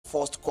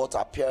first court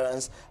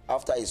appearance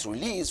after his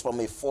release from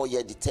a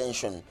 4-year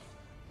detention.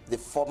 The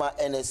former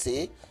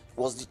NSA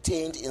was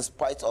detained in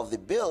spite of the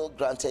bail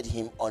granted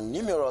him on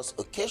numerous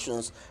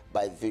occasions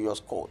by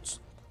various courts.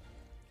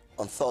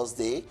 On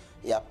Thursday,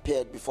 he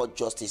appeared before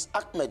Justice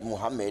Ahmed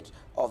Mohammed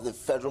of the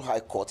Federal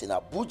High Court in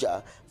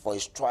Abuja for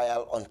his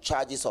trial on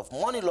charges of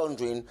money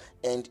laundering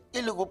and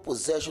illegal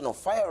possession of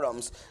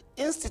firearms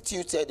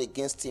instituted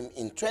against him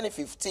in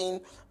 2015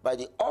 by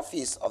the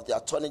Office of the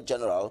Attorney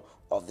General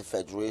of the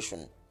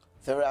Federation.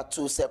 There are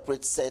 2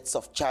 separate sets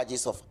of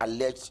charges of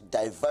alleged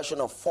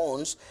diversion of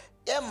funds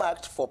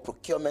earmarked for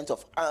procurement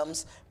of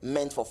arms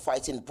meant for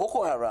fighting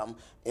Boko Haram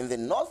in the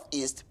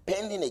Northeast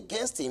pending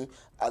against him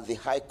at the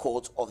High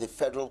Court of the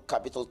Federal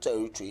Capital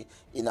Territory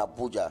in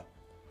Abuja.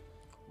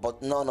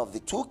 But none of the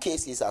 2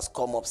 cases has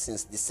come up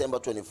since December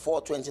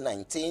 24,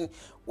 2019,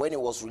 when he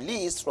was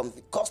released from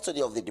the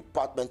custody of the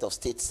Department of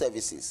State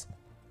Services.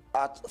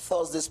 At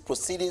Thursday's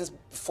proceedings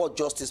before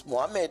Justice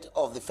Mohammed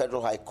of the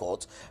Federal High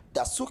Court,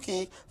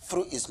 Dasuki,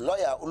 through his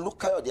lawyer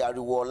Olukayode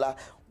Ariwola,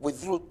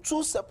 withdrew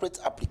 2 separate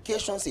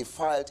applications he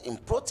filed in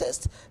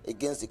protest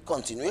against the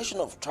continuation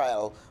of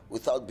trial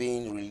without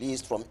being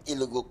released from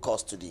illegal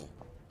custody.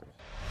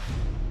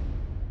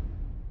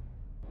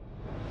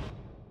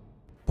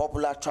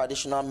 Popular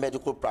traditional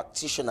medical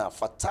practitioner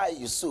Fatai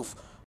Yusuf